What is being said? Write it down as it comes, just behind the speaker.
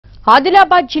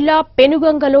ఆదిలాబాద్ జిల్లా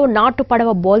పెనుగంగలో నాటు పడవ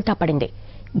బోల్తా పడింది.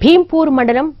 భీంపూర్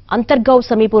మండలం అంతర్గావ్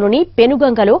సమీపంలోని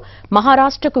పెనుగంగలో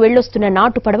మహారాష్ట్రకు వెళ్లొస్తున్న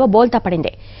నాటు పడవ బోల్తా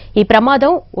పడింది. ఈ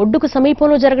ప్రమాదం ఒడ్డుకు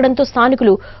సమీపంలో జరగడంతో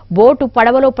స్థానికులు బోటు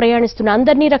పడవలో ప్రయాణిస్తున్న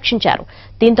అందరినీ రక్షించారు.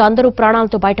 దీంతో అందరూ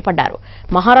ప్రాణాలతో బయటపడ్డారు.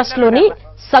 మహారాష్ట్రలోని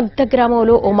సగ్ద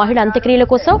గ్రామంలో ఓ మహిళ అంత్యక్రియల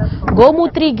కోసం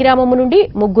గోమూత్రి గ్రామం నుండి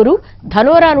 3,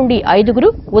 ధనోరా నుండి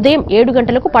 5 ఉదయం 7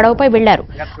 గంటలకు పడవపై వెళ్లారు.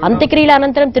 అంత్యక్రియల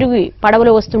అనంతరం తిరిగి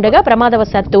పడవలో వస్తుండగా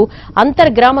ప్రమాదవశాత్తు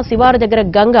అంతర్గ్రామ శివారు దగ్గర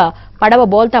గంగ పడవ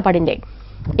బోల్తా పడింది.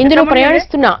 ఇందులో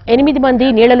ప్రయాణిస్తున్న 8 మంది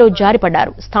నీళ్లలో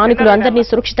జారిపడ్డారు. స్థానికులు అందరినీ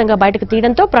సురక్షితంగా బయటకు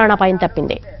తీయడంతో ప్రాణాపాయం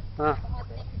తప్పింది.